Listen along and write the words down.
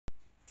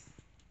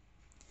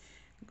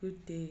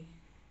Good day.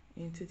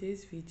 In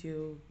today's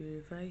video,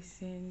 we're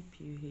revising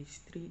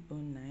PUH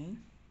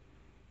 309.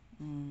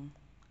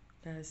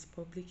 That's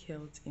Public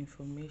Health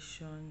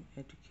Information,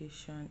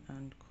 Education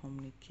and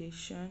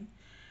Communication.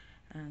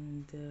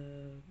 And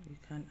you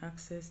can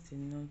access the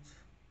notes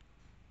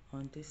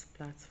on this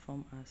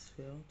platform as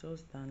well.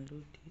 Just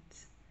download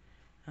it.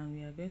 And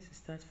we are going to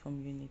start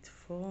from Unit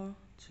 4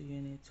 to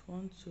Unit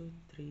 1, 2,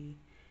 3,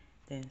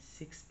 then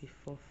 6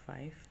 before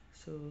 5.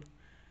 So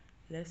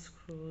let's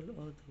scroll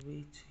all the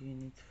way to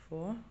Unit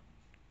 4.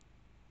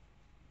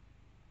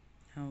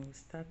 And we'll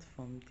start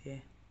from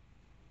there.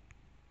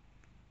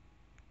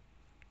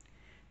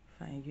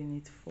 Fine.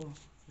 Unit 4,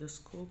 the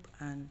scope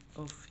and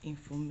of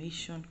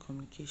information,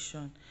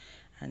 communication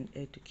and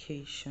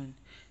education.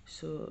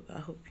 So I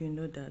hope you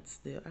know that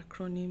the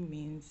acronym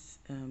means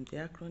the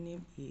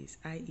acronym is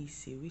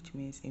IEC, which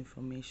means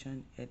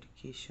information,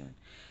 education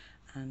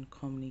and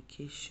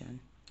communication.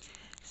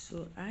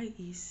 So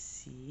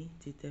IEC,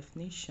 the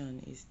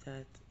definition is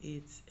that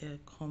it's a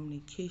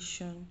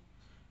communication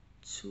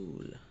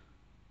tool.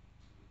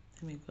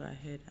 Let me go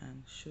ahead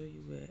and show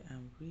you where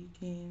I'm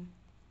reading.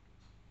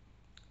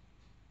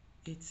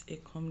 It's a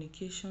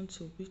communication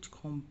tool which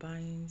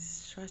combines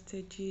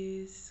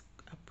strategies,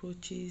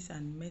 approaches,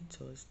 and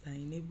methods that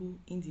enable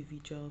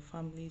individuals,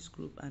 families,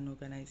 groups, and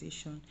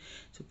organizations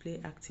to play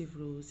active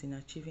roles in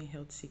achieving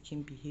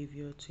health-seeking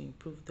behavior to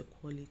improve the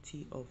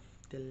quality of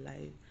the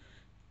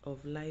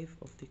life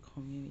of the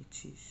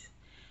communities.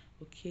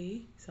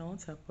 Okay, so I want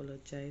to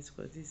apologize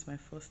because this is my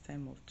first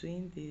time of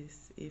doing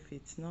this. If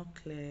it's not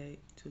clear,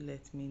 to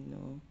let me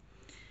know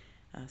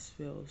as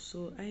well.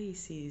 So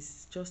IEC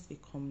is just a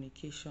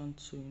communication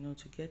tool,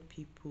 to get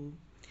people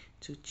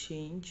to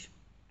change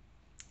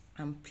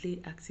and play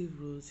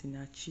active roles in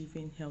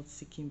achieving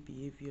health-seeking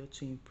behavior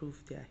to improve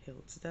their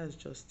health. That's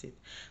just it.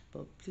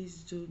 But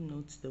please do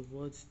note the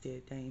words there.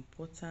 They're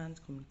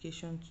important.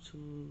 Communication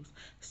tools,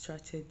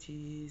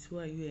 strategies. Who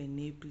are you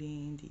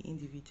enabling? The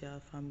individual,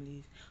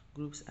 families,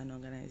 groups, and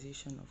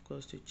organizations, of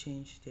course, to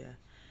change their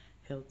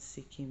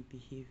health-seeking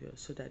behavior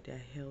so that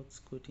their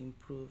health could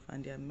improve.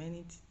 And there are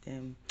many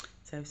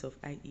types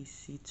of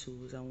IEC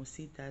tools, and we'll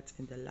see that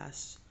in the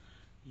last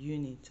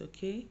unit.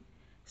 Okay,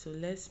 so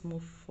let's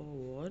move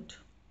forward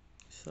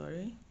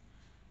to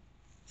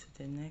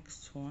the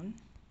next one.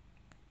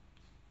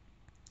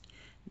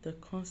 The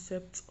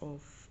concept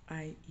of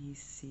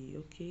IEC.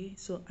 Okay,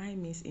 so I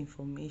means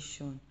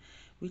information,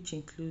 which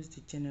includes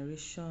the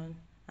generation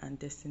and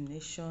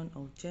destination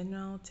of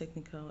general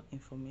technical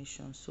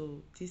information.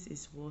 So this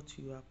is what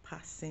you are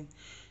passing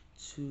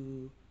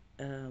to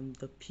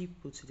the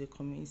people, to the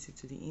community,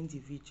 to the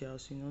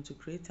individuals, to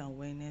create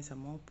awareness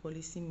among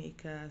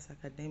policymakers,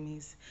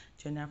 academics,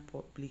 general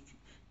public.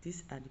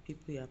 These are the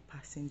people you are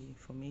passing the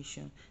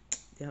information.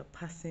 They are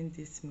passing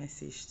this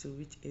message to,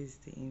 which is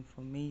the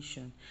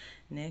information.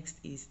 Next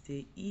is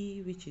the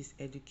E, which is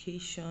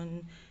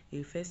education. It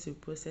refers to the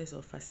process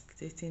of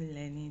facilitating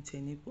learning to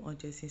enable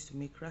audiences to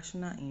make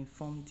rational,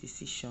 informed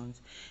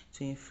decisions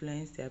to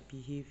influence their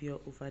behavior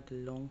over the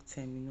long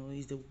term.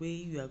 It's the way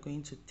you are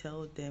going to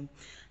tell them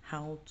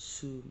how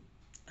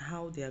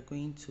they are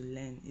going to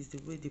learn. It's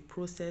the way, the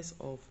process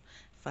of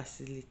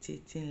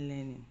facilitating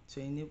learning to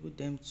enable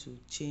them to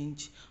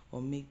change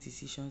or make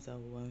decisions that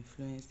will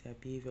influence their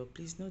behavior.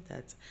 Please note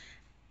that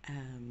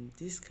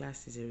this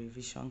class is a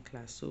revision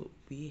class, so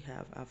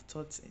I've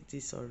taught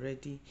this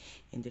already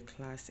in the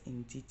class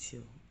in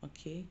detail.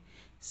 Okay,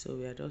 so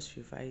we are just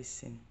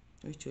revising,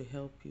 which will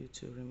help you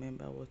to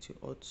remember what you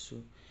ought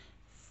to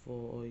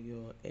for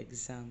your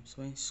exams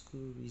when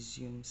school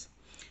resumes.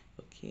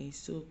 Okay,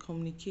 so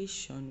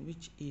communication,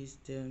 which is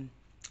the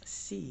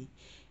C,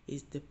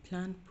 is the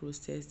planned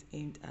process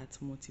aimed at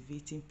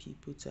motivating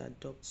people to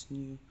adopt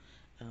new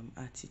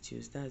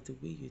attitudes. That's the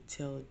way you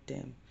tell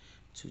them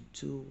to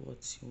do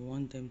what you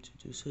want them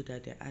to do so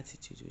that their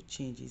attitude will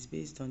change. It's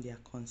based on their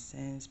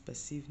concerns,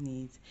 perceived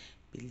needs,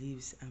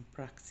 beliefs, and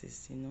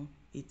practice.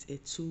 It's a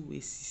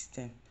two-way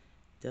system.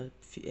 The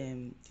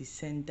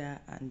sender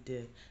and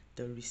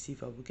the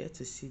receiver. We'll get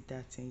to see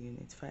that in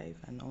Unit 5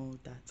 and all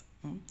that.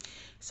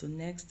 So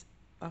next,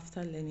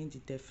 after learning the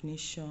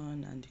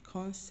definition and the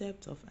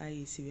concept of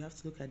IEC, we have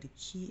to look at the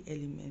key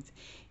elements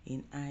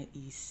in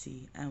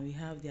IEC, and we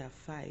have there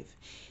 5.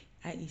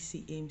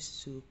 IEC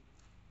aims to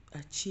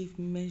achieve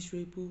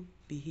measurable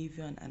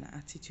behavior and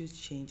attitude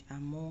change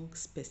among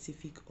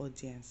specific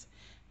audience.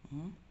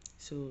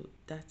 So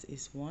that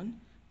is one,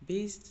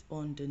 based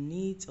on the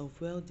needs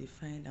of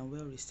well-defined and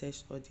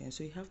well-researched audience.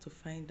 So you have to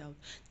find out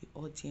the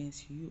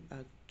audience you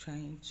are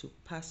trying to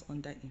pass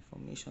on that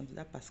information,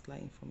 that particular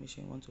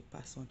information you want to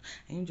pass on,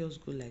 and you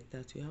just go like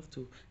that. You have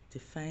to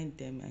define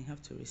them and you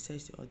have to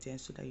research the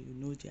audience so that you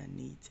know their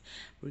needs.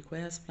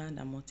 Requires planned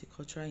and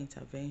multicultural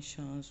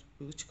interventions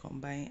which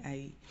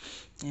combine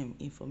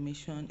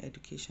information,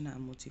 education,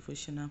 and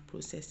motivational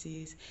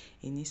processes.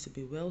 It needs to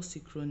be well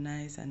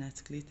synchronized and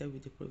articulated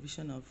with the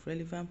provision of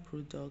relevant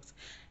products.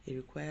 It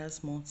requires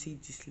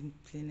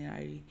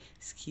multidisciplinary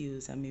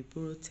skills and may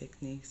borrow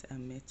techniques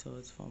and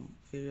methods from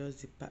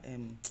various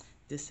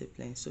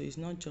discipline. So it's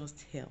not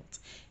just health.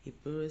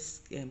 It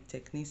borrows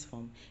techniques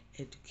from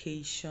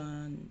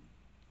education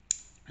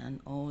and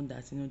all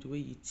that, the way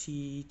you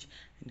teach,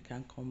 and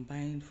can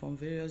combine from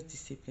various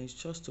disciplines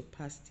just to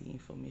pass the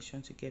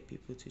information to get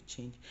people to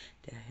change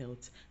their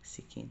health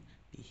seeking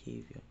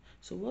behavior.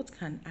 So what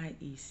can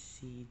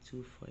IEC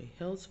do for a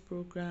health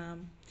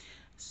program?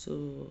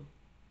 So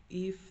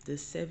if the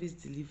service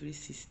delivery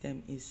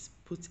system is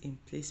put in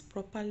place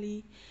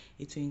properly,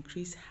 it will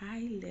increase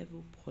high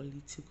level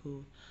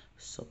political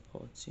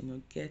support,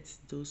 get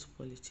those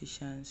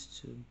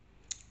politicians to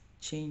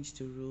change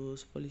the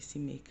rules,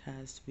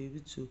 policymakers to be able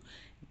to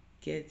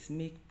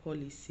make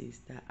policies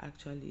that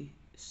actually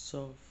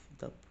solve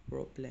the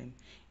problem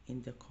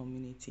in the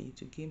community,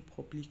 to gain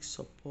public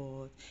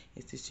support,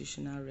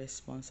 institutional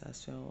response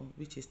as well,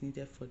 which is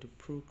needed for the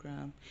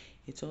program.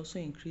 It also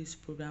increases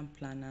program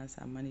planners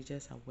and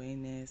managers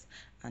awareness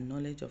and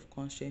knowledge of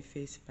constraints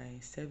faced by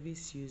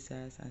service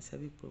users and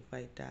service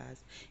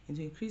providers. It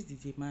will increase the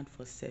demand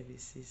for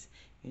services.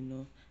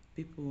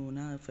 People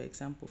now, for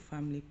example,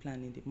 family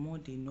planning, the more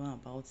they know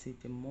about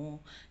it, the more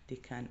they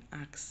can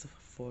ask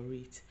for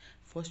it,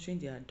 fostering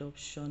the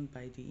adoption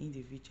by the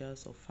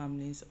individuals or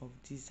families of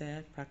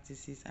desired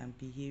practices and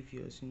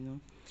behaviors,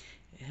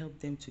 help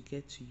them to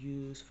get to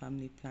use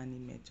family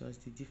planning methods,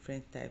 the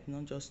different types,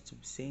 not just to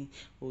be saying,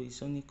 oh,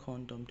 it's only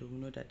condom. They will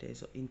know that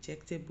there's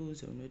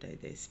injectables, they will know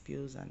that there's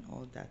pills and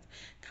all that.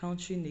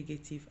 Countering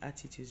negative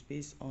attitudes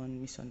based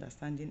on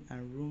misunderstanding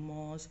and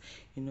rumors,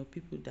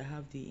 people that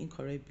have the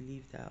incorrect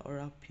belief that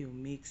oral pill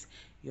makes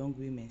young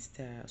women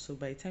sterile. So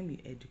by the time you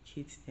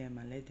educate them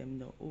and let them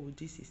know, oh,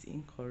 this is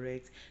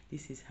incorrect,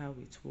 this is how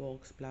it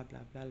works, blah, blah,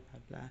 blah, blah,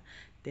 blah,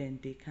 then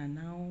they can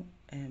now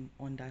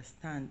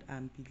understand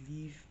and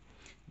believe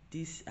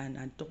this and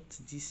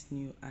adopt this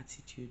new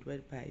attitude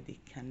whereby they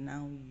can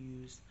now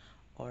use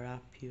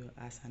oral pill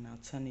as an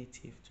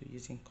alternative to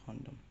using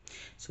condom.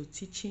 So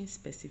teaching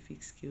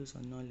specific skills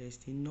or knowledge,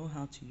 they know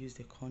how to use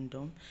the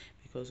condom,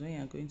 because when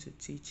you're going to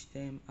teach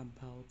them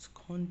about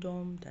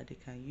condom, that they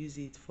can use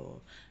it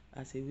for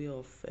as a way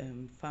of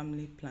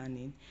family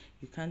planning,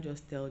 you can't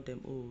just tell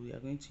them, oh, we are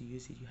going to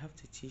use it. You have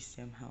to teach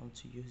them how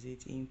to use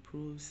it. It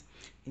improves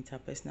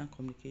interpersonal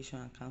communication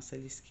and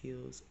counseling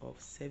skills of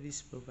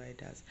service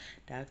providers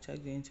that are actually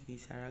going to be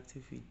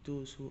interactive with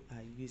those who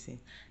are using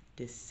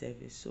this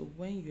service. So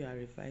when you are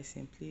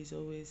revising, please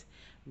always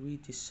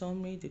read the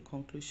summary, the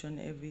conclusion,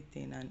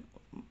 everything, and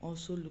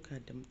also look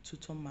at the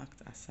tutor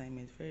marked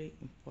assignment. Very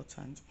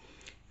important.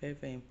 Very,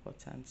 very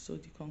important. So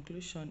the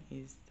conclusion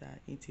is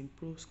that it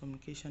improves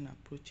communication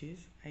approaches,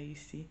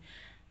 IEC,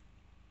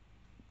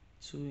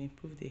 to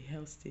improve the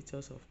health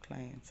status of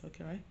clients.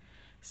 Okay, right?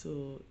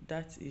 So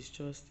that is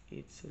just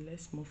it. So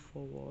let's move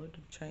forward.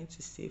 I'm trying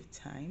to save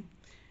time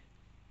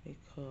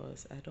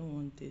because I don't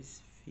want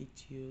this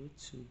video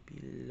to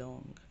be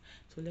long.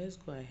 So let's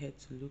go ahead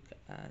to look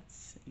at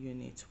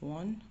Unit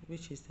 1,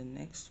 which is the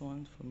next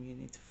one from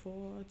Unit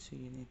 4 to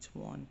Unit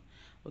 1.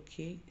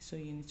 Okay, so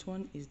Unit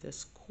 1 is the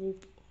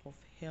scope of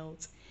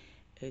health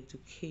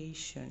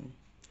education.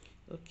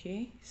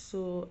 Okay,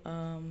 so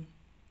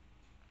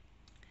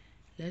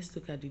let's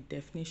look at the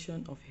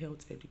definition of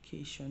health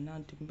education. Now,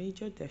 the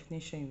major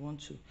definition you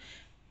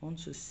want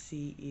to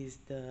see is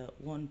the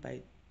one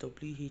by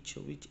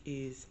WHO, which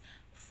is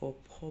for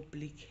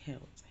public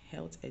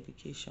health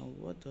education.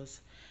 What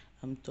does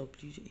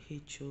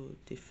WHO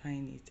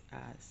define it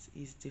as?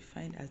 It's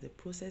defined as the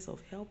process of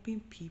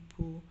helping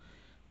people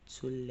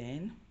to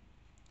learn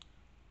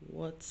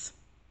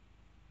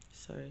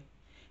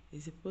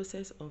it's the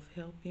process of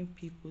helping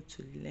people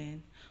to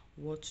learn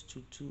what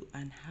to do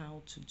and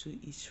how to do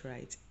it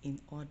right in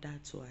order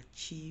to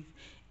achieve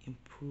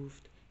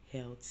improved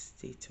health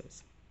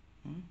status.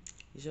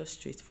 It's just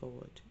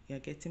straightforward. You're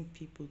getting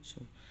people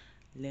to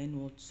learn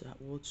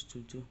what to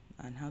do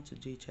and how to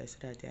do it right so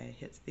that their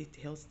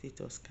health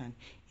status can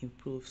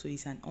improve. So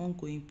it's an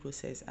ongoing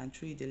process, and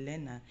through the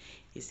learner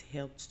is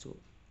helped to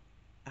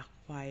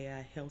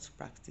acquire health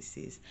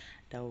practices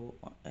that will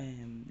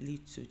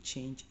lead to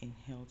change in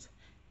health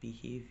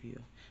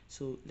behavior.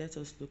 So let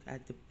us look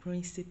at the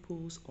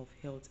principles of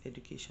health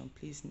education.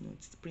 Please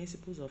note, the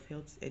principles of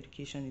health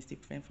education is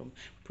different from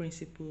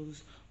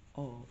principles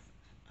of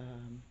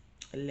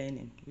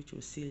learning, which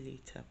we'll see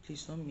later.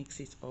 Please don't mix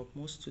it up.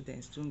 Most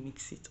students do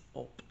mix it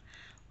up.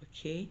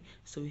 Okay,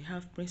 so we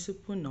have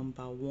principle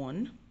number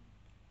 1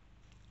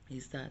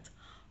 is that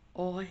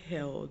all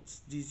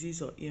health,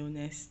 disease or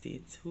illness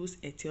states whose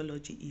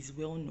etiology is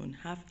well known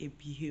have a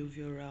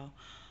behavioral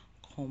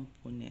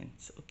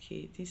component.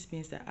 Okay, this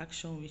means that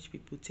action which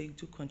people take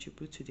do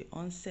contribute to the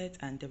onset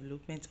and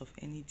development of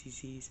any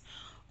disease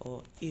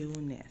or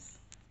illness.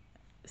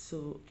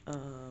 So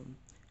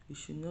we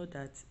should know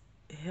that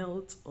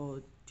health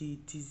or the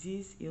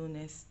disease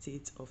illness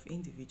state of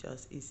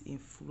individuals is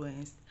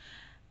influenced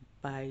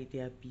by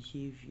their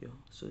behavior.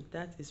 So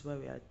that is why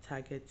we are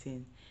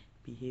targeting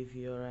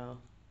behavioral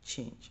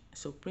change.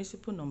 So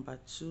principle number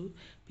 2,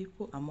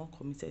 people are more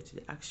committed to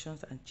the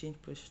actions and change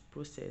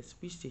process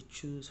which they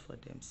choose for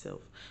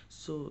themselves.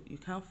 So you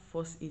can't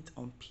force it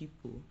on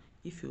people.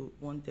 if you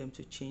want them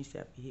to change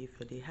their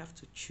behavior, they have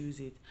to choose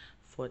it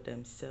for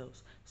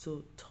themselves.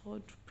 So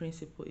third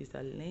principle is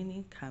that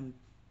learning can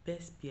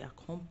best be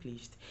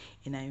accomplished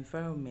in an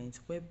environment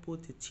where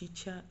both the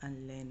teacher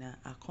and learner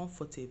are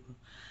comfortable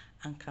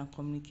and can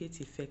communicate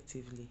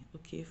effectively.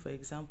 Okay, for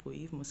example,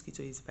 if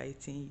mosquito is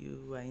biting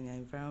you, you are in an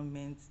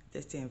environment,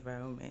 dirty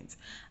environment,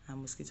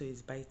 and mosquito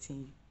is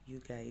biting you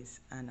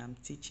guys, and I'm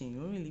teaching, you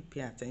don't really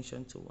pay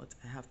attention to what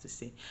I have to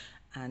say.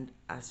 And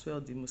as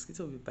well, the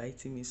mosquito will be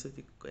biting me, so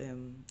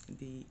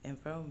the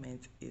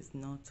environment is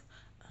not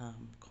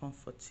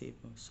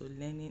comfortable. So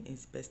learning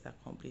is best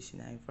accomplished in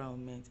an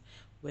environment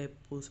where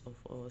both of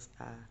us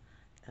are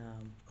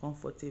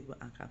comfortable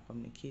and can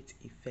communicate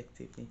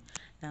effectively.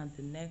 Now,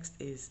 the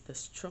next is the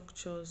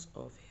structures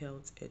of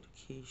health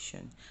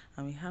education.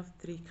 And we have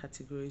three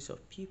categories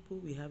of people.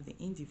 We have the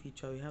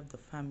individual, we have the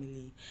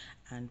family,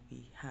 and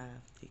we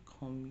have the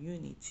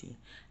community.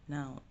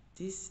 Now,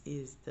 this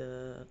is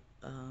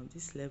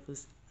this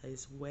levels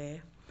is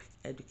where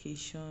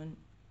education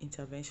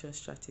intervention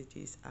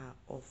strategies are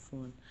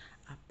often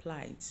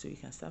applied. So you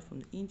can start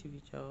from the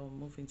individual,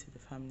 move into the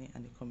family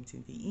and the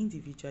community. The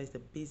individual is the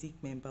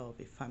basic member of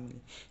a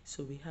family.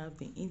 So we have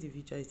the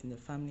individual is in the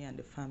family and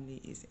the family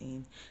is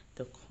in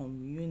the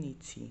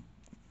community.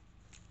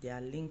 They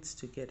are linked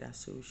together,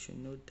 so we should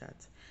know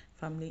that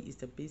family is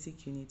the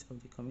basic unit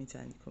of the community,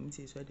 and the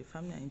community is where the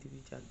family and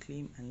individual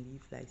claim and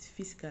live lives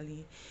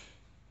physically.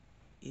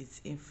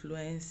 It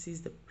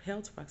influences the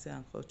health practice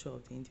and culture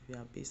of the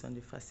individual based on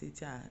the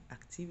facility and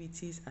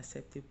activities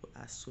acceptable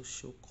as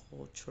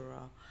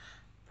socio-cultural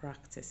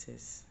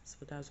practices.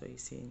 So that's what you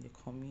see in the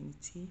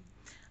community.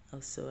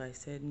 Also, I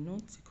said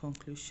note the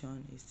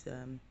conclusion is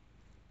the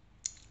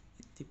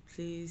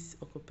place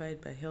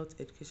occupied by health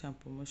education and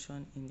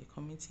promotion in the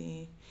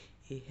community.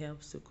 It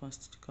helps to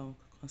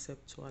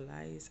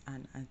conceptualize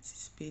and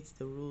anticipate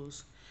the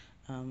roles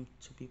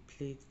to be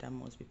played that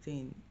must be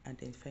played in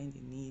identifying the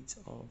needs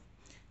of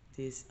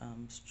this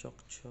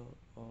structure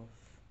of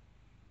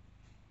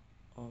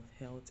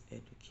health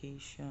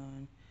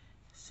education.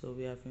 So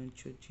we have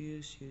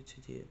introduced you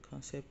to the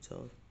concept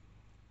of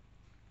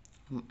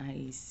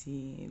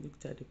IEC,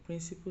 looked at the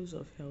principles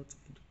of health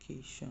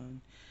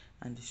education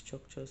and the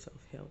structures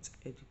of health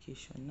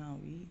education. Now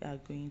we are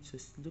going to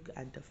look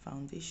at the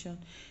foundation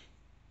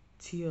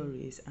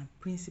theories and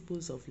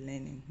principles of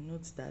learning.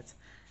 Note that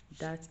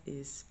that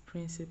is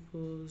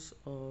principles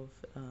of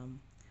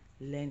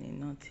learning,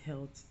 not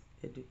health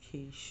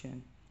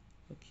education.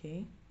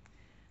 Okay,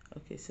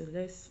 so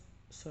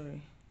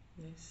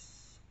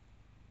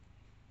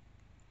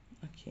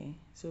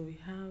so we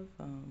have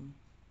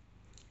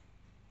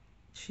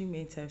three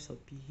main types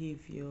of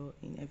behavior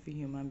in every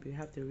human being. We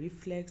have the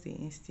reflex, the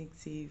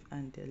instinctive,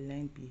 and the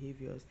learned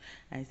behaviors.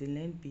 And it's the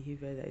learned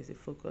behavior that is the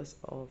focus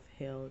of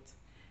health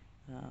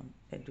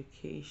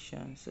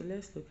education. So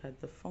let's look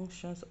at the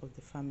functions of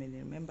the family.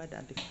 Remember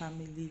that the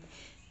family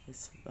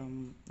is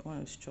one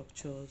of the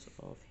structures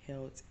of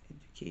health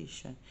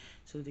education.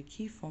 So the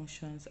key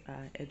functions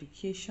are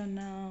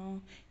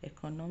educational,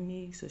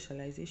 economic,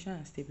 socialization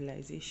and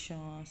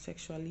stabilization,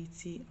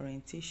 sexuality,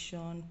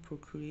 orientation,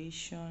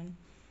 procreation,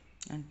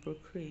 and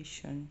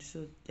procreation.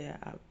 So there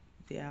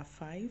are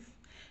five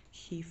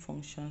key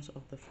functions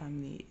of the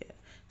family.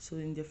 So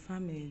in the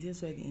family, this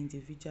is where the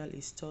individual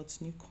is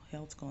taught new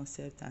health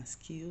concepts and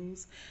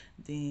skills.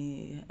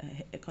 The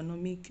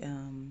economic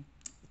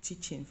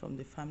teaching from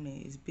the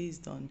family is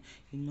based on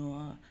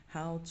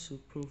how to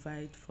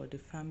provide for the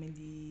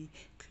family,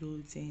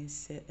 clothing,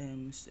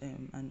 and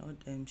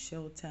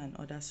shelter and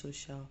other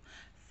social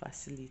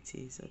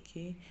facilities.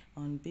 Okay,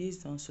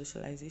 based on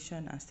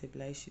socialization and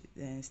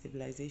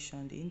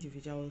stabilization, the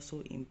individual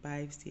also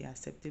imbibes the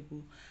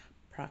acceptable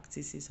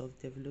practices of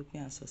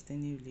developing and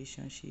sustaining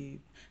relationship,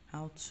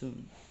 how to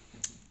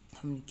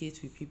communicate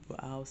with people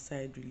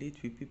outside,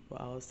 relate with people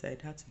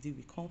outside, how to deal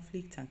with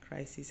conflict and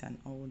crisis and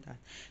all that.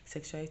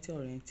 Sexuality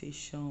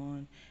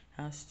orientation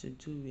has to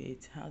do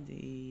with how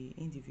the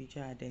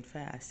individual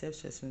identify,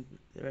 accepts the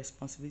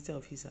responsibility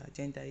of his or her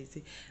gender. Is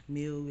it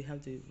male? We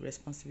have the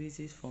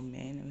responsibilities for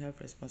men, we have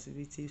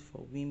responsibilities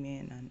for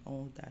women and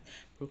all that.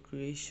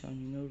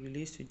 Procreation,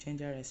 relates to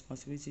gender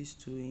responsibilities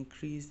to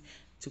increase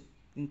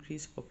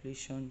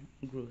population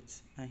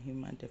growth and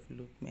human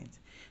development.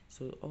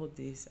 So all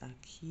these are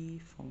key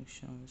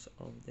functions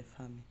of the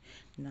family.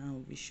 Now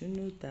we should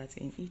note that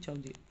in each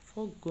of the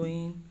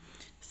foregoing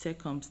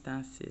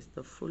circumstances,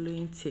 the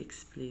following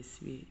takes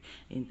place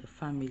in the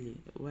family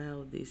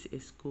while this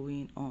is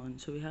going on.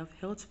 So we have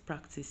health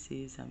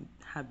practices and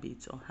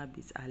habits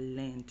are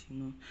learned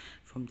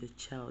from the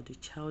child. The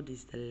child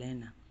is the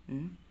learner.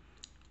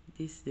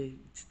 They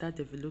start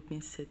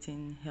developing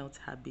certain health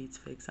habits.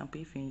 For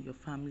example, if in your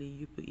family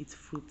you eat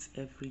fruits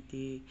every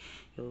day,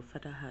 your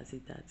father has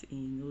it that he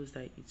knows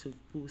that it will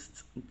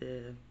boost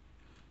the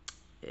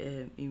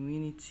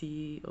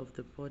immunity of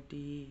the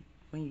body.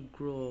 When you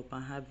grow up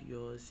and have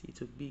yours, it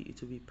will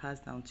be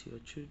passed down to your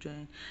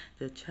children.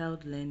 The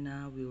child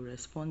learner will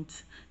respond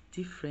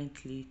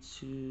differently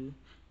to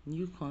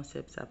new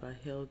concepts about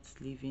health,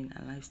 living,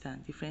 and lifestyle,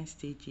 different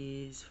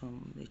stages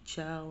from the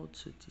child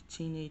to the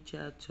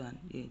teenager to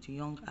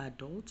young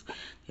adult.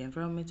 The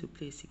environment will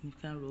play a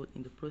significant role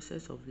in the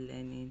process of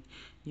learning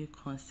new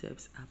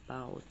concepts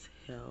about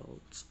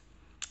health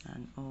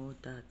and all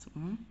that.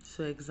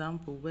 So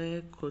example,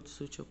 where quote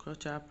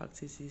sociocultural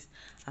practices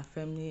are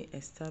firmly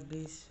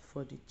established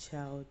for the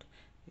child,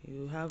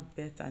 you have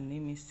birth and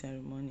naming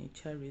ceremony,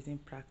 child raising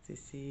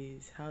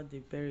practices, how they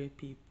bury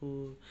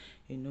people,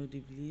 they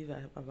believe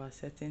about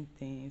certain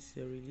things,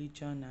 the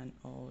religion and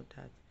all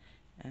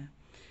that.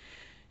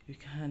 You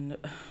can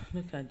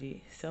look at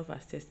the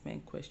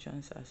self-assessment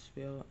questions as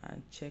well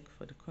and check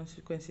for the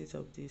consequences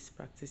of these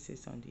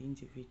practices on the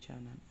individual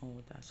and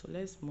all that. So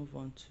let's move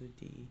on to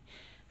the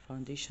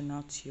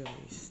foundational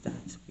theories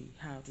that we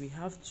have. We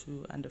have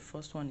two, and the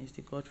first one is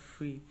the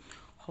Godfrey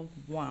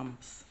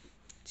Hobsbawm's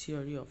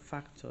theory of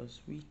factors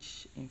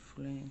which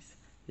influence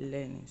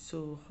learning.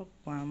 So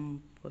Hobsbawm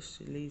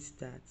postulates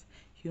that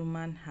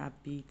human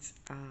habits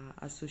are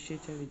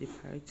associated with the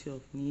priority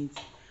of needs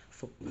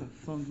for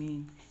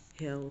performing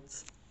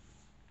health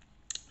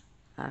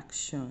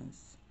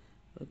actions.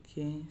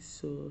 Okay,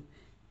 so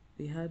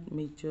we had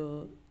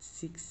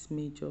six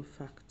major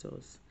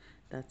factors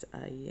that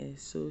are here.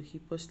 So he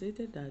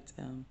postulated that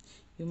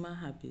human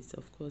habits,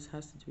 of course,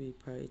 has to do with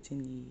priority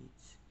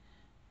needs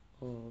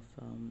of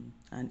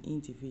an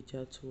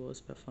individual towards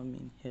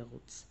performing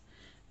health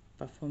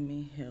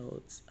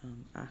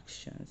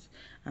actions.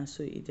 And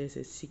so there's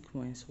a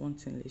sequence. One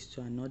thing leads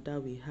to another.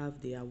 We have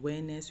the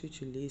awareness,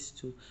 which relates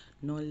to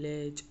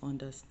knowledge,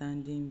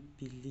 understanding,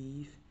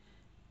 belief,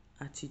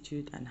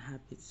 attitude, and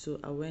habits. So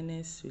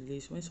awareness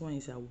relates, when someone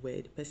is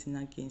aware, the person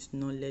now gains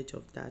knowledge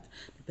of that,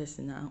 the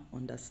person now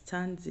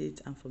understands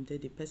it, and from there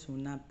the person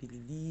will now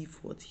believe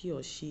what he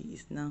or she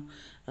is now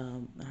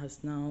has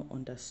now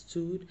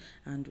understood,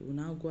 and will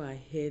now go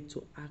ahead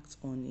to act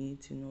on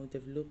it,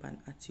 develop an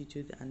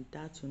attitude, and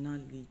that will now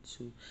lead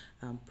to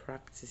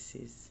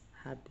practices,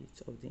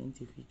 habits of the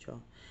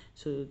individual.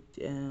 So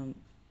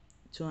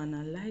to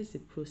analyze the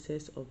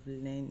process of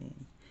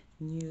learning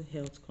new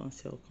health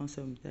concept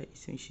that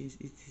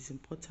it is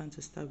important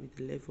to start with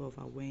the level of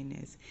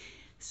awareness.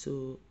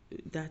 So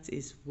that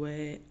is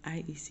where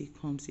IEC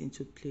comes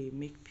into play,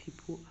 make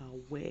people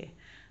aware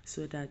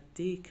so that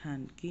they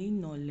can gain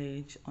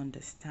knowledge,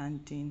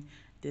 understanding,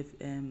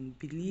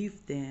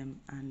 believe them,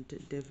 and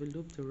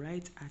develop the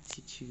right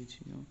attitude.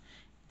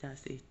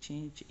 That's a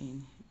change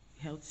in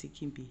health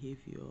seeking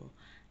behavior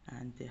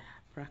and the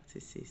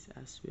practices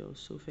as well.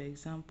 So for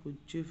example,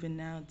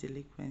 juvenile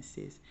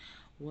delinquencies,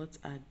 what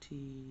are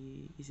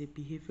is a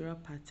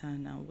behavioral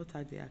pattern, and what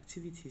are the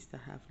activities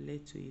that have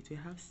led to it? We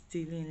have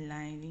stealing,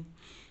 lying,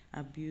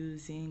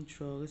 abusing,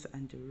 drugs,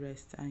 and the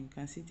rest. And you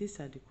can see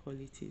these are the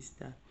qualities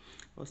that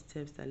or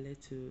steps that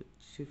led to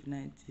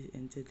juvenile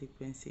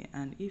delinquency.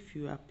 And if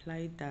you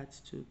apply that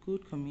to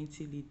good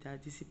community leader,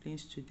 disciplined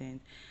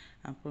student,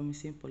 and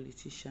promising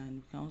politician,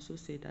 we can also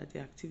say that the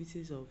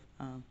activities of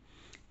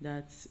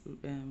that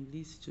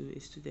leads to a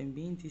student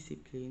being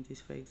disciplined is,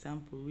 for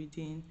example,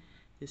 reading.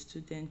 The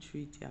student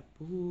read their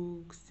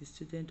books, the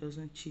student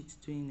doesn't cheat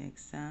during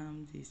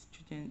exam, the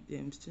student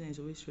is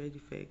always ready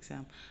for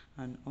exam,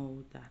 and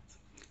all that.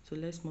 So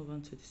let's move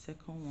on to the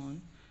second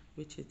one,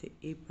 which is the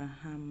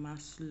Abraham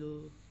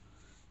Maslow's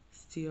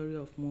theory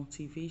of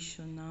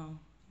motivational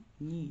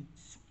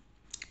needs.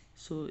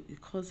 So the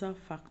causal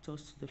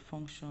factors to the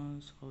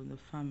functions of the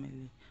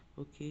family.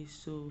 Okay,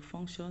 so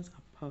functions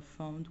are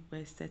performed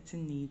where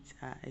certain needs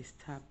are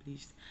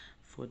established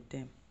for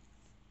them.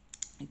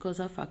 The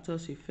causal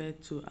factors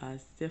referred to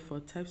as,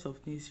 therefore, types of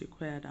needs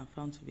required and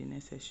found to be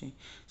necessary.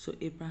 So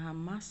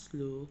Abraham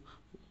Maslow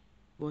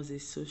was a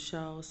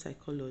social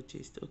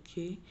psychologist,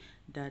 okay,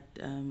 that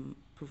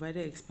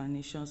provided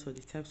explanations for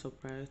the types of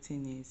priority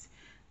needs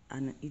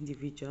an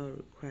individual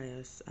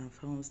requires and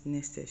found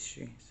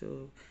necessary.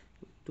 So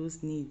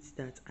those needs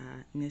that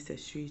are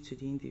necessary to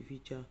the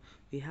individual,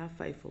 we have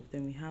 5 of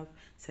them. We have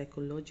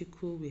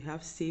psychological, we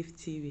have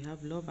safety, we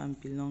have love and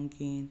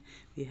belonging,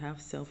 we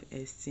have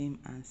self-esteem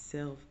and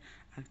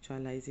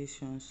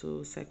self-actualization.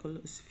 So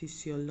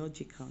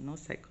physiological, not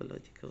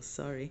psychological,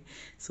 sorry.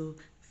 So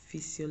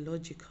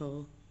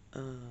physiological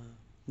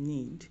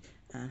need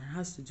and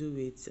has to do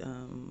with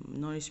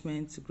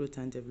nourishment, growth,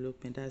 and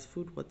development. That's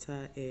food,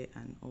 water, air,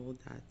 and all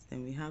that.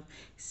 Then we have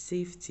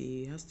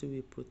safety, it has to do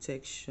with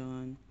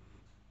protection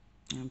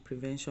and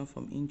prevention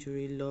from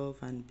injury. Love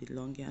and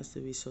belonging has to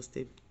do with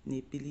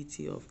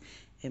sustainability of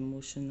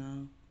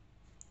emotional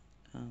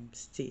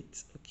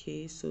state.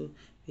 Okay, so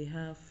we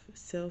have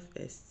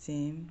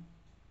self-esteem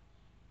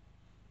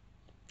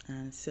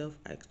and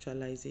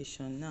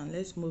self-actualization. Now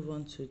let's move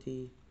on to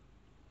the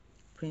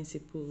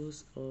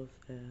principles of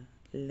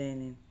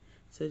learning.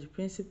 So the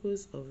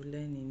principles of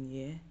learning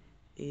here,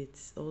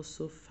 it's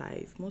also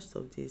 5. Most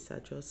of these are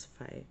just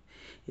 5.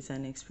 It's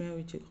an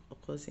experience which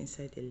occurs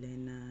inside the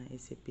learner.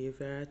 It's a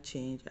behavioral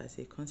change as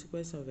a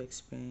consequence of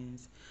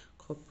experience,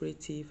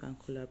 cooperative and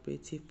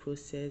collaborative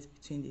process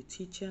between the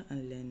teacher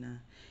and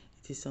learner.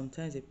 It is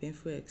sometimes a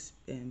painful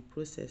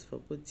process for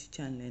both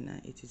teacher and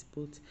learner. It is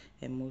both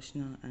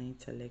emotional and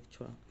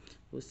intellectual.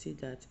 We'll see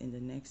that in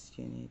the next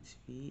unit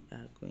we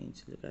are going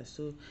to look at.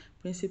 So,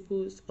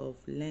 principles of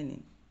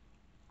learning.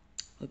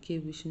 Okay,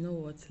 we should know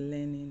what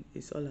learning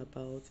is all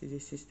about. It's a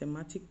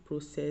systematic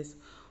process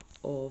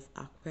of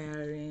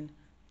acquiring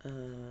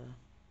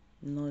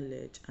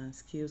knowledge and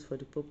skills for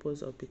the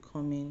purpose of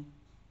becoming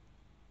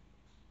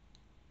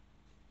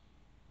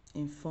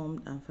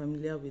informed and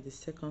familiar with the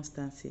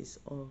circumstances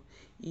or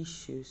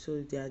issues.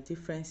 So there are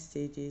different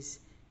stages,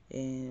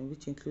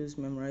 which includes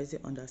memorizing,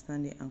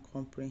 understanding, and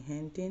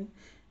comprehending.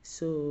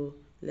 So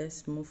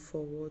let's move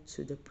forward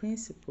to the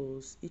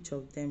principles. Each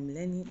of them,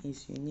 learning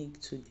is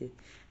unique to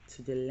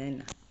the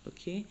learner.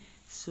 Okay,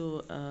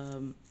 so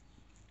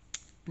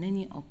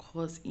learning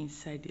occurs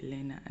inside the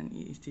learner and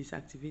it is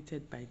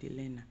activated by the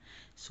learner.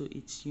 So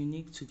it's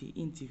unique to the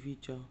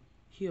individual.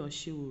 He or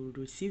she will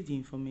receive the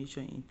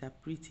information,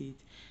 interpret it,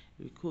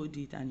 recode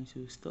it, and it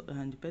will store,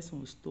 and the person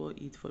will store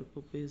it for the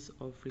purpose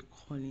of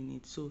recalling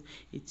it. So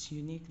it's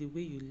unique. The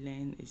way you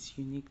learn is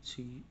unique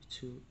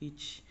to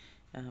each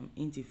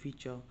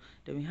individual.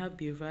 Then we have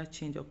behavioral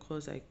change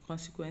occurs as a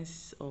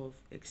consequence of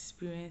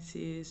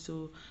experiences.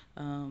 So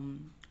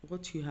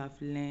what you have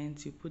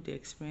learned, you put the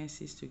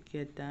experiences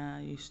together,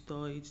 you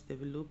store it,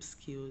 develop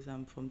skills,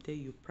 and from there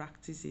you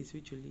practice it,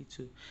 which will lead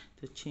to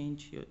the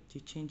change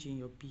in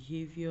your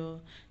behavior.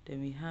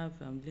 Then we have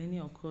learning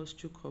occurs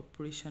through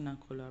cooperation and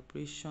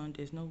collaboration.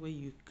 There's no way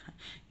you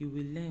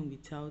will learn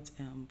without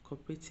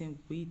cooperating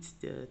with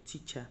the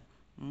teacher.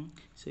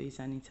 So it's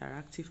an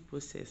interactive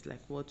process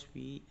like what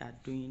we are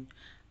doing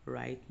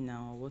right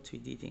now, what we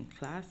did in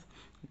class.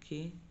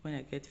 Okay, when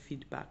I get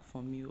feedback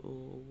from you,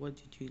 oh, what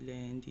did you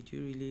learn, did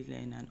you really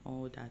learn, and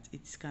all that,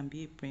 it can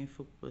be a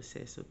painful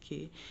process.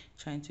 Okay,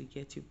 trying to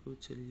get people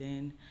to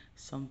learn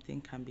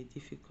something can be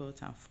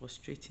difficult and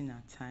frustrating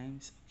at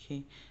times.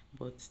 Okay,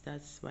 but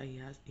that's why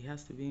it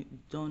has to be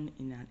done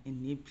in an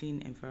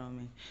enabling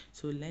environment.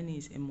 So learning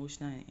is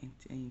emotional and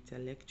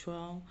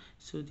intellectual.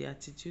 So the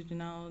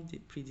attitudinal, the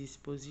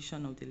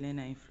predisposition of the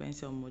learner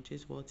influences or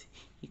modulates what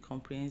he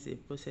comprehends the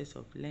process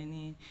of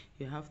learning.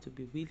 You have to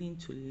be willing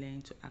to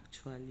learn to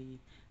actually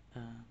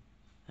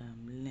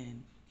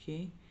learn.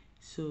 Okay,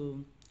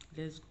 so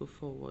let's go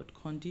forward.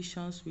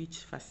 Conditions which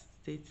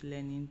facilitate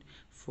learning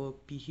for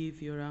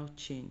behavioral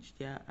change.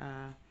 There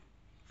are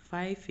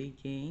 5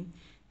 again.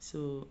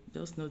 So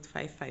just note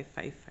 5.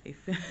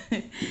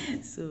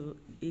 So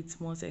it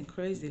must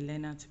encourage the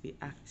learner to be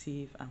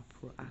active and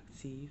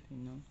proactive.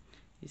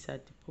 These are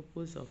the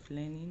purpose of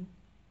learning,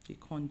 the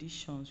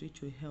conditions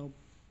which will help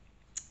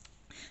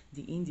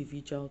the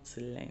individual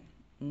to learn,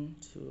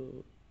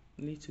 to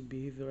lead to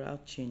behavioral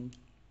change.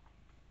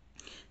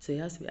 So it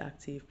has to be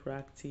active,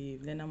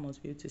 proactive. Learner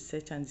must be able to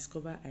search and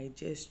discover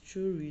ideas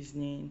through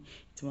reasoning.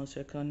 It must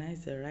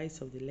recognize the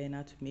rights of the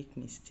learner to make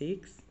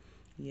mistakes.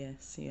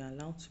 Yes, you are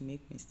allowed to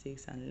make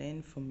mistakes and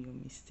learn from your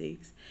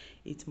mistakes.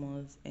 It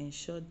must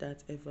ensure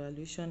that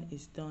evaluation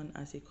is done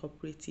as a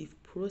cooperative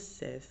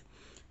process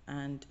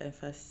and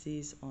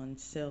emphasis on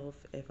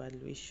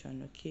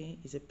self-evaluation. Okay,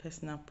 it's a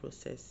personal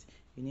process.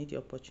 You need the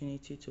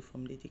opportunity to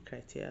formulate the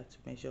criteria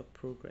to measure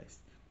progress.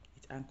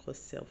 It anchors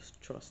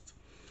self-trust.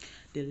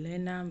 The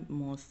learner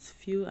must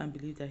feel and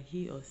believe that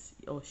he or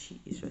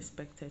she is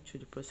respected through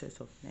the process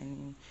of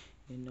learning.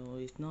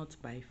 It's not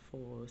by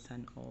force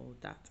and all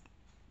that.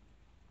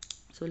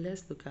 So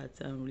let's look at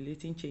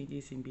relating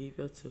changes in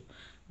behavior to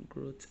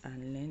growth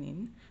and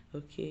learning.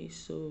 Okay,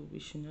 so we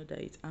should know that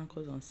it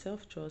anchors on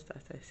self-trust,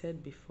 as I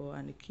said before,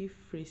 and the key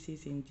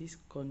phrases in this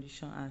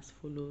condition as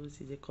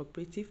follows: is a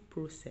cooperative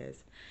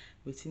process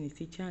between the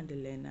teacher and the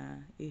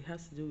learner. It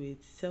has to do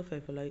with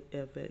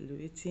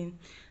self-evaluating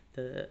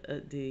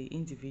the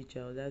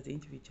individual. That's the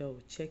individual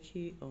will check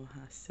he or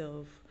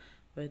herself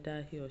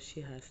whether he or she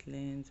has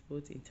learned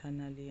both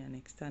internally and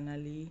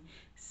externally.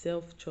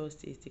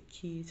 Self-trust is the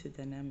key to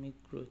dynamic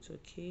growth.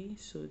 Okay,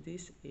 so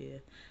these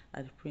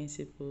are the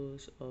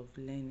principles of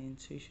learning.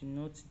 So you should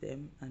note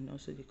them and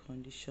also the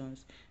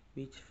conditions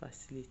which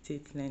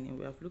facilitate learning.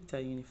 We have looked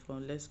at Unit 4.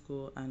 Let's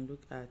go and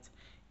look at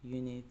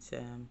Unit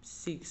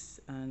 6,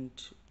 and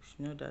you should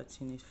know that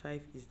Unit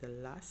 5 is the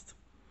last.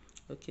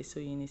 Okay, so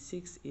Unit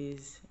 6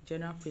 is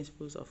General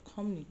Principles of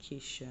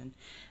Communication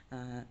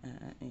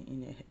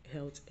in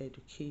Health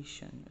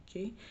Education.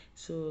 Okay,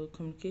 so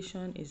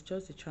communication is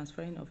just the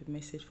transferring of a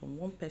message from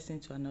one person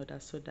to another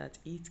so that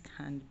it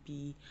can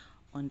be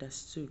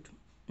understood.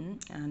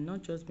 And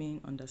not just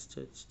being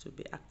understood, to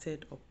be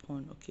acted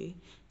upon. Okay,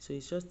 so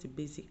it's just the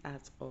basic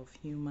art of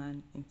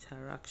human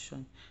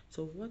interaction.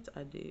 So what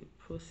is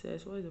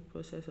the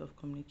process of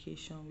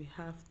communication? We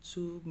have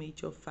two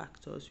major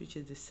factors, which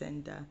is the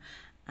sender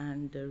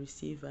and the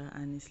receiver,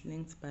 and it's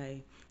linked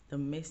by the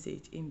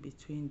message in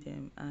between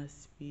them,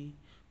 as we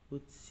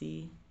would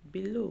see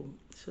below.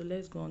 So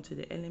let's go on to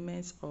the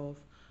elements of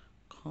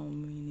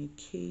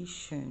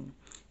communication.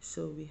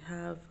 So we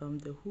have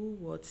the who,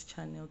 what,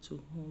 channel,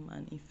 to whom,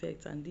 and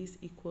effect, and this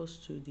equals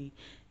to the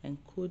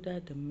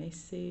encoder, the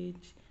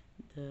message,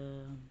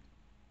 the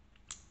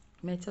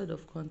Method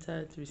of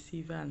contact,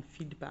 receiver, and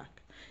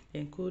feedback.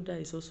 The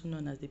encoder is also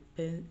known as the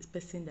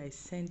person that is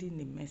sending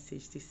the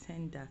message, the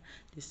sender,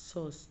 the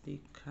source, the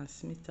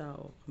transmitter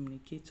or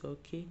communicator.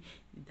 Okay,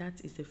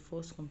 that is the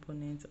first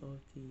component of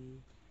the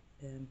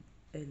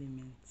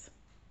element.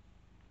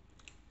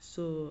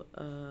 So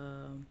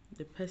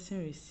the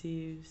person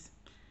receives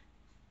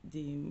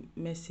the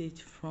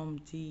message from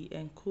the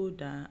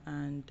encoder,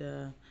 and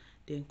the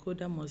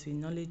encoder must be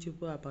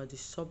knowledgeable about the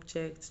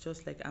subject,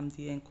 just like I'm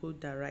the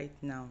encoder right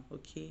now.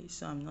 Okay,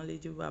 so I'm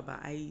knowledgeable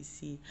about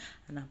IEC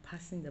and I'm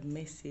passing the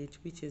message,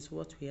 which is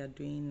what we are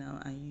doing now,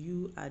 and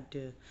you are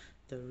the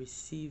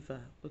receiver.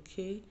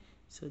 Okay,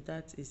 so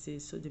that is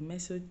it. So the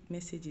message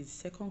is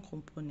the second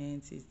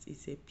component.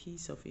 It's a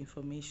piece of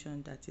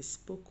information that is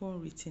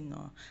spoken, written,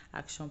 or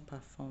action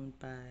performed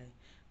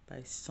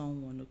by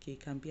someone. Okay, it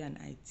can be an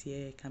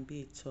idea, it can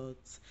be a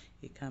thought,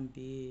 it can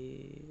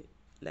be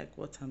like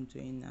what I'm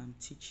doing. I'm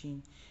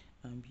teaching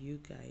you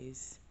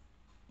guys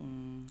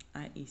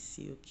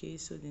IEC. Okay,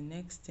 so the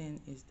next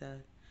thing is that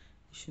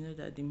you should know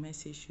that the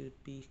message should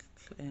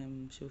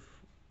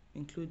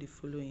include the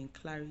following: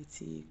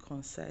 clarity,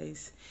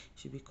 concise,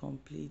 should be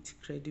complete,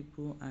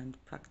 credible, and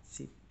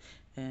practical.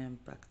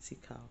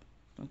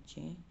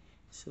 Okay,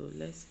 so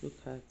let's look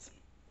at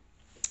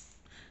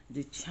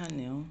the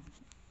channel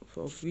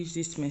of which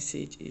this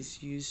message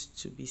is used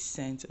to be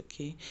sent.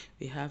 Okay,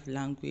 we have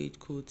language,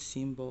 code,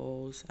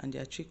 symbols, and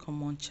there are three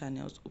common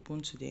channels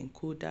open to the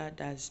encoder.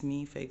 That's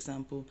me. For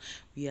example,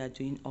 we are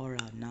doing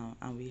oral now,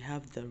 and we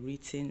have the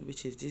written,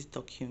 which is this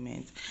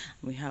document.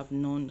 We have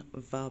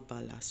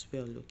non-verbal as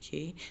well.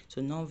 Okay,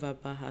 so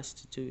non-verbal has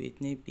to do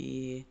with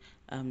maybe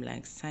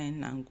like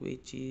sign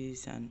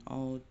languages and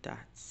all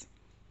that.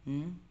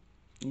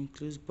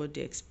 Includes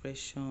body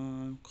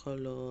expression,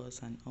 colors,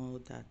 and all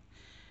that.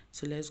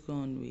 So let's go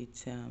on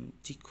with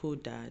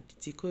decoder.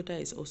 The decoder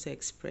is also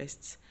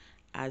expressed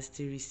as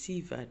the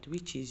receiver,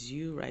 which is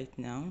you right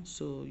now.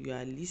 So you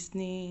are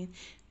listening,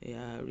 you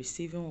are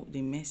receiving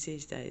the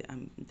message that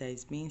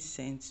is being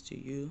sent to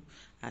you,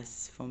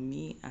 as for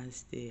me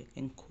as the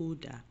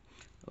encoder.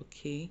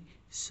 Okay,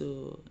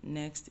 so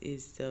next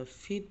is the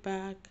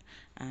feedback,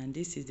 and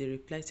this is the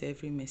reply to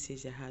every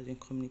message that has been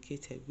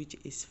communicated, which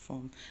is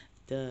from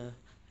the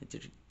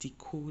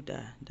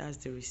decoder. That's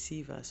the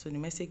receiver. So the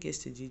message gets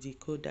to the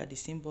decoder, the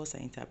symbols are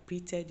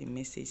interpreted, the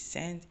message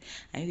sent,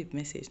 and if the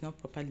message is not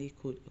properly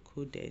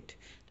coded,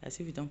 that's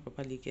if you don't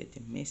properly get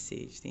the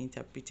message, the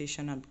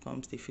interpretation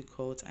becomes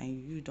difficult and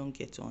you don't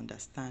get to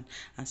understand.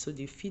 And so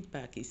the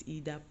feedback is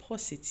either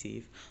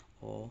positive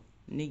or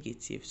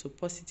negative. So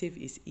positive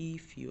is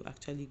if you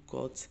actually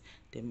got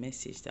the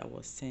message that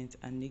was sent,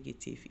 and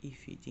negative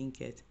if you didn't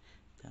get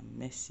the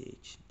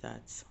message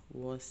that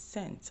was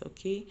sent.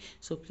 Okay,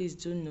 so please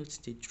do note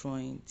the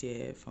drawing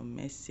there from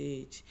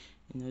message,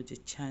 the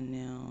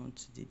channel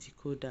to the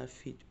decoder,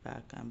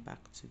 feedback, and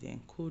back to the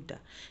encoder.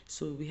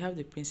 So we have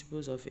the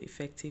principles of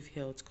effective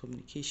health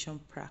communication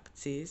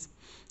practice.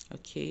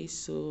 Okay,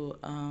 so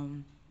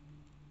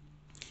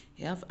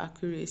you have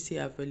accuracy,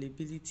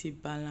 availability,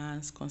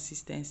 balance,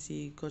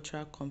 consistency,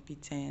 cultural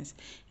competence,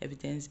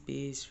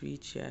 evidence-based,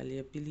 reach,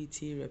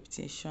 reliability,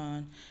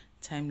 repetition,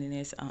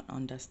 timeliness, and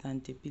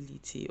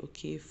understandability.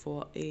 Okay,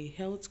 for a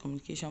health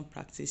communication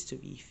practice to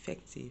be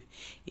effective,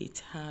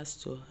 it has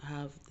to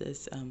have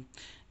this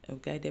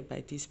guided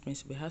by this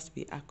principle. It has to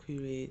be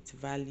accurate,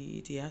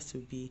 valid. It has to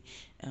be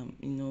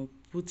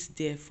put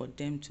there for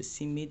them to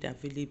see, made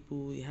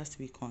available. It has to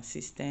be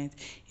consistent.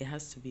 It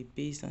has to be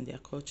based on their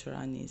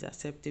cultural needs,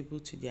 acceptable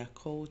to their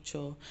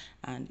culture,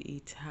 and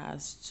it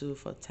has to,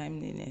 for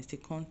timeliness, the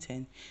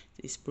content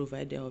is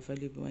provided or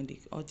available when the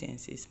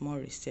audience is more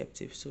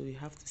receptive. So you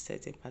have to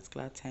set a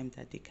particular time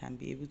that they can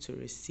be able to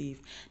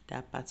receive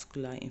that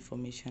particular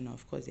information.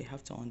 Of course, they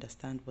have to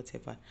understand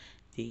whatever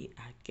they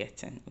are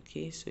getting.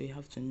 Okay, so you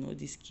have to know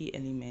these key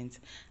elements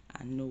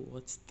and know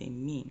what they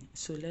mean.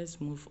 So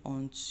let's move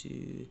on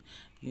to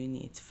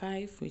unit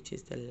 5, which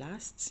is the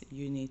last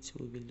unit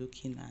we'll be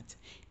looking at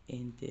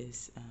in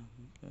this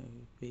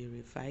we're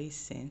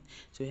revising.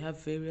 So we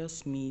have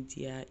various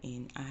media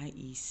in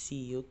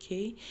IEC.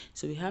 Okay,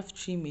 so we have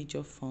three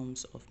major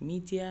forms of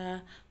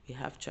media. We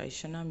have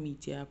traditional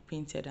media,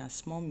 printed and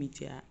small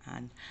media,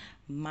 and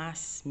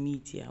mass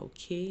media.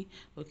 Okay,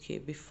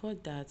 before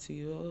that,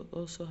 you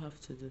also have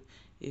to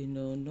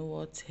know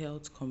what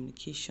health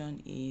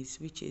communication is,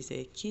 which is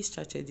a key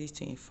strategy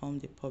to inform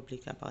the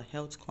public about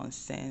health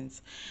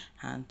concerns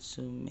and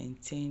to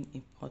maintain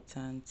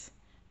important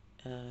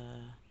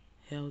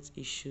health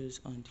issues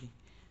on the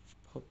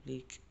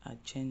public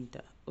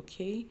agenda.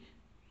 Okay,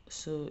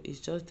 so it's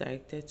just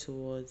directed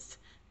towards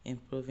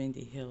improving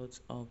the health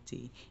of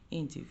the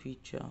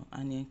individual,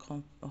 and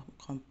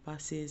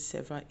encompasses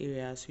several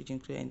areas which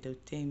include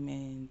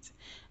entertainment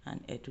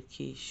and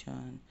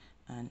education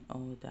and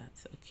all that.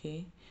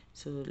 Okay,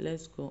 so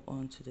let's go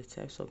on to the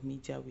types of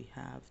media we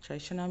have.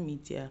 Traditional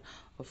media,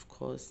 of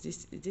course,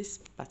 this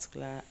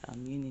particular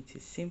unit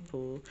is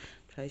simple.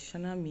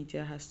 Traditional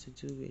media has to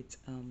do with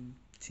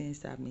things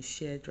that have been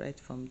shared right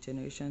from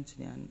generation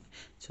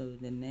to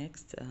the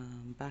next,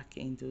 back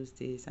in those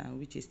days, and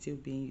which is still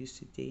being used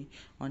today.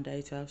 Under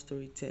it, we have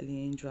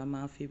storytelling,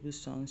 drama, fable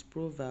songs,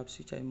 proverbs,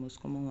 which are the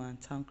most common one,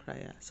 town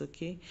criers,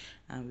 okay?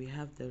 And we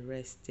have the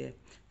rest there.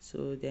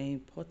 So they're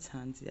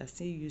important. They are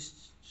still used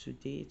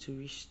today to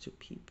reach to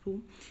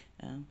people.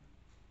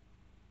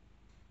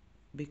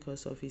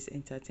 Because of its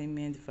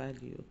entertainment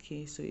value,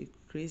 okay? So it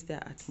creates the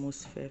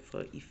atmosphere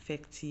for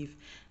effective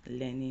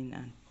learning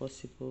and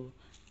possible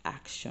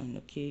action,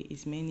 okay?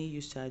 It's mainly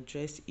used to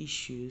address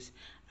issues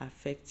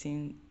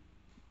affecting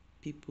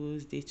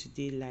people's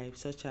day-to-day life,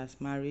 such as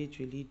marriage,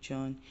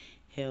 religion,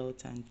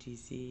 health and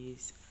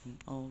disease and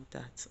all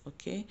that,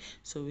 okay?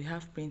 So we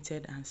have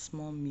printed and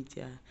small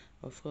media.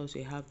 Of course,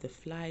 we have the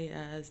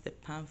flyers, the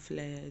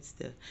pamphlets,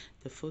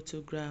 the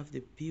photograph,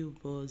 the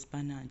billboards,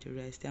 banner and the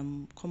rest. They are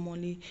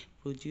commonly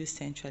produced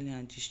centrally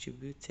and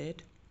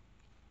distributed.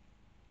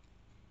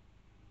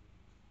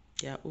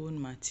 Their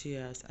own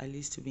materials at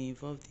least to be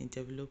involved in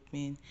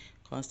developing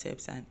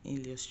concepts and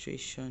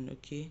illustration,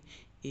 okay?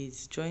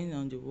 It's drawing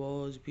on the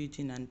walls,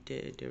 building and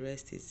the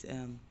rest is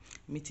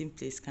meeting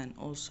place can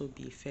also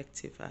be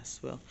effective as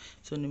well.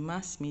 So the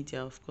mass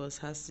media, of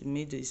course,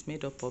 is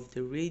made up of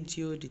the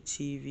radio, the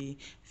TV,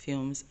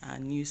 films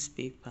and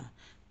newspaper.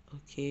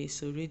 Okay,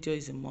 so radio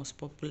is the most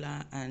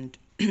popular and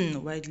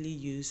widely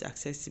used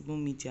accessible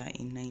media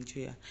in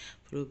Nigeria,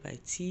 followed by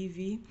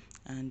TV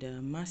and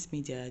mass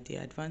media. The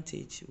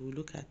advantage, we'll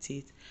look at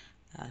it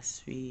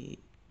as we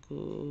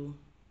go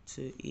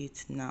to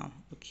it now,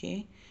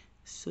 okay?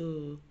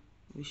 So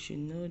we should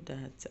know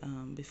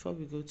that before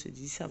we go to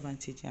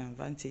disadvantages and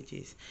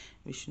advantages,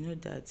 we should know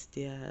that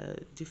there are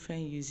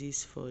different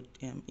uses for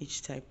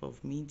each type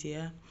of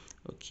media.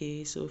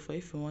 Okay, so for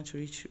if you want to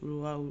reach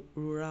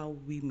rural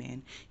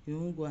women, you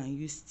won't go and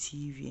use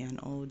TV and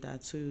all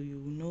that. So you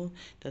will know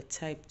the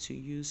type to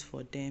use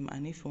for them.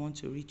 And if you want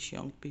to reach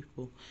young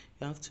people,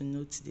 you have to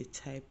note the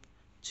type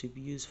to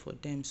be used for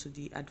them. So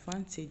the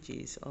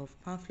advantages of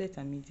pamphlet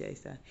and media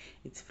is that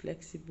it's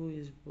flexible,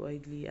 is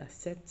widely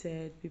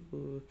accepted,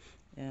 people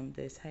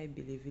there's high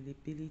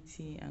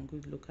believability and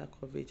good local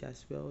coverage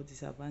as well.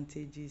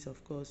 Disadvantages,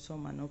 of course,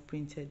 some are not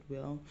printed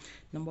well.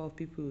 Number of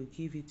people who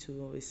give it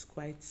to is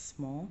quite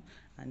small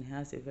and it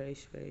has a very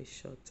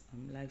short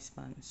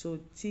lifespan. So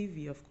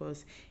TV, of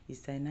course, is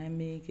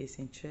dynamic, it's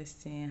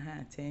interesting,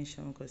 high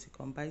attention because it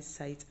combines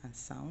sight and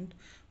sound.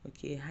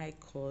 Okay, high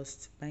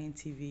cost. Buying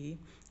TV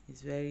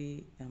is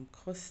very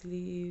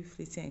costly,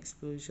 fleeting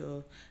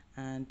exposure,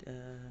 and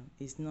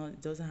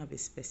it doesn't have a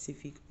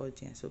specific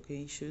audience.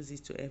 Okay, it shows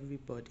it to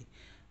everybody.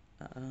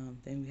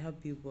 Then we have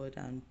billboard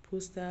and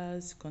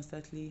posters,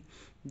 constantly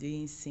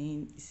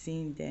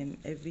seeing them.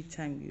 Every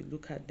time you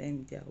look at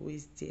them, they're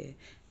always there.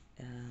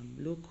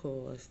 Low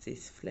cost,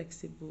 it's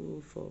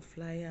flexible for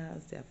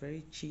flyers, they are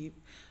very cheap,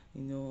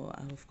 and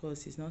of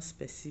course it's not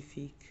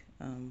specific,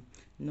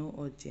 no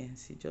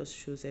audience, it just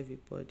shows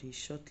everybody,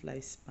 short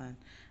lifespan,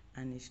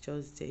 and it's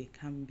just there, it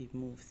can't be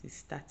moved, it's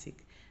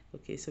static.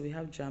 Okay, so we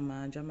have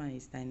drama. Drama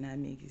is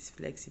dynamic, it's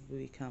flexible,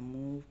 it can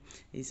move,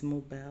 it's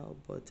mobile,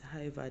 but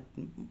however,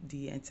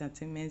 the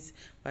entertainment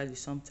value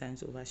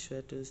sometimes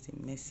overshadows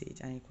the message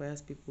and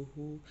requires people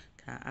who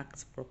can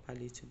act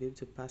properly to be able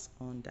to pass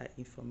on that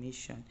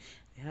information.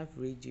 We have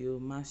radio,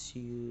 mass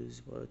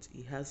use, but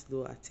it has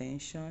low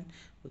attention.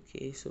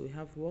 Okay, so we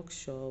have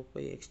workshop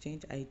where you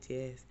exchange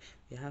ideas.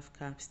 We have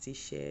caps,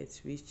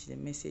 t-shirts, which the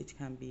message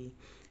can be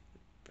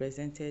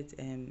presented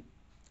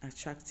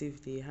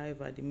attractively.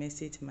 However, the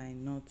message might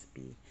not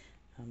be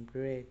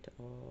read,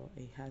 or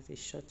it has a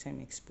short-term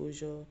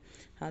exposure.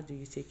 How do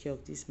you take care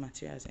of these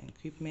materials and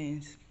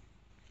equipment,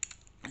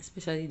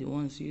 especially the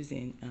ones used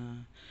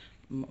in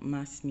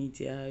mass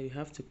media? You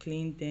have to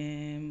clean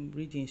them,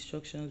 read the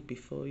instructions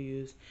before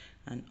use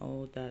and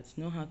all that.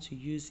 Know how to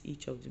use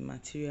each of the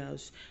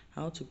materials,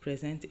 how to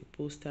present a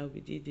poster.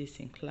 We did this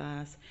in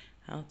class.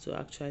 How to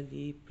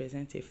actually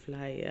present a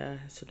flyer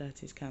so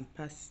that it can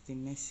pass the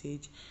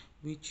message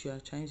which you are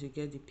trying to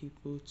get the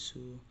people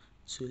to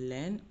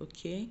learn.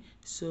 Okay,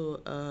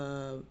 so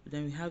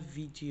then we have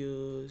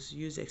videos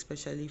used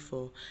especially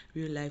for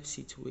real life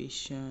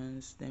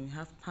situations. Then we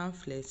have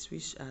pamphlets,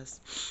 which as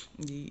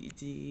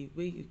the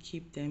way you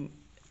keep them,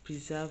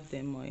 preserve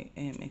them, or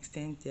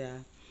extend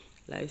their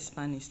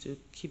lifespan is to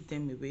keep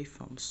them away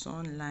from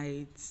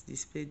sunlight,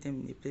 display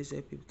them in a place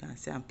where people can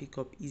see and pick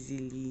up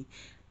easily.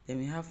 Then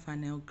we have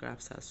funnel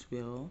grabs as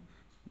well.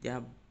 They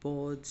are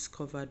boards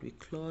covered with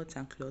cloth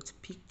and cloth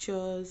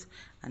pictures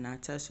and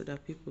attached so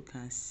that people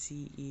can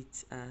see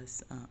it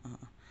as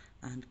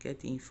and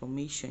get the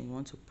information you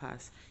want to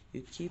pass.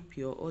 You keep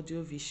your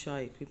audio visual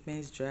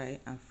equipment dry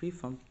and free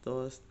from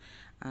dust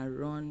and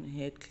run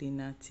head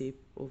cleaner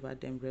tape over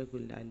them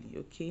regularly.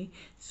 Okay,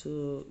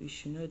 so you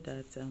should know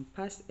that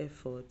past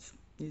efforts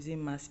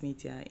using mass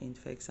media in,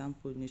 for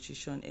example,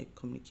 nutrition and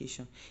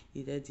communication,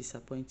 yielded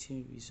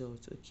disappointing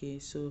results. Okay,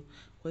 so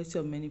quality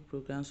of many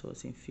programs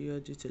was inferior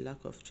due to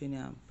lack of training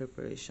and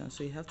preparation.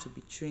 So you have to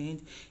be trained,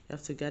 you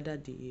have to gather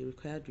the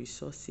required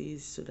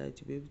resources so that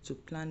you'll be able to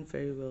plan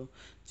very well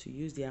to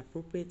use the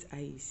appropriate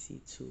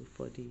IEC tool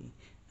for the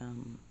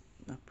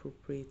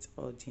appropriate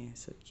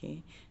audience.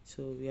 Okay,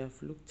 so we have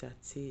looked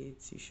at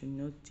it. You should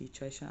note the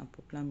traditional and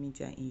popular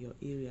media in your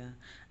area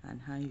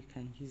and how you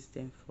can use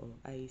them for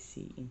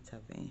IEC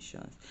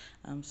interventions.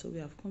 So we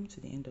have come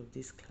to the end of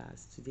this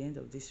class, to the end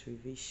of this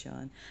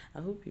revision.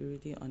 I hope you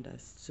really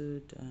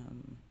understood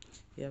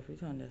you have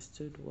really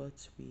understood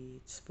what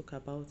we spoke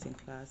about in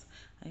class.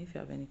 And if you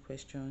have any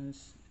question,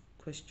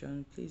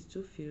 please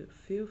do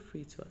feel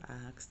free to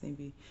ask,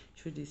 maybe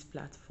through this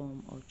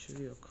platform or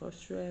through your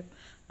course rep.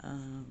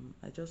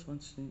 I just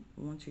want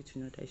you to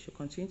know that you should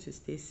continue to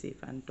stay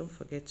safe and don't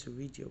forget to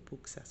read your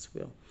books as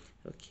well.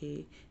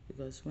 Okay,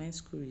 because when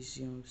school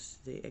resumes,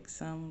 the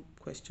exam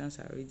questions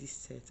are already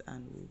set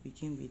and we'll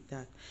begin with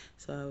that.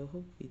 So I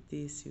hope with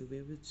this you'll be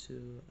able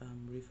to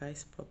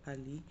revise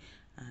properly,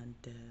 and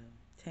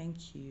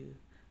thank you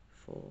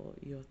for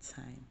your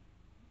time.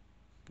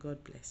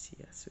 God bless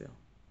you as well.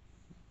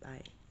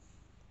 Bye.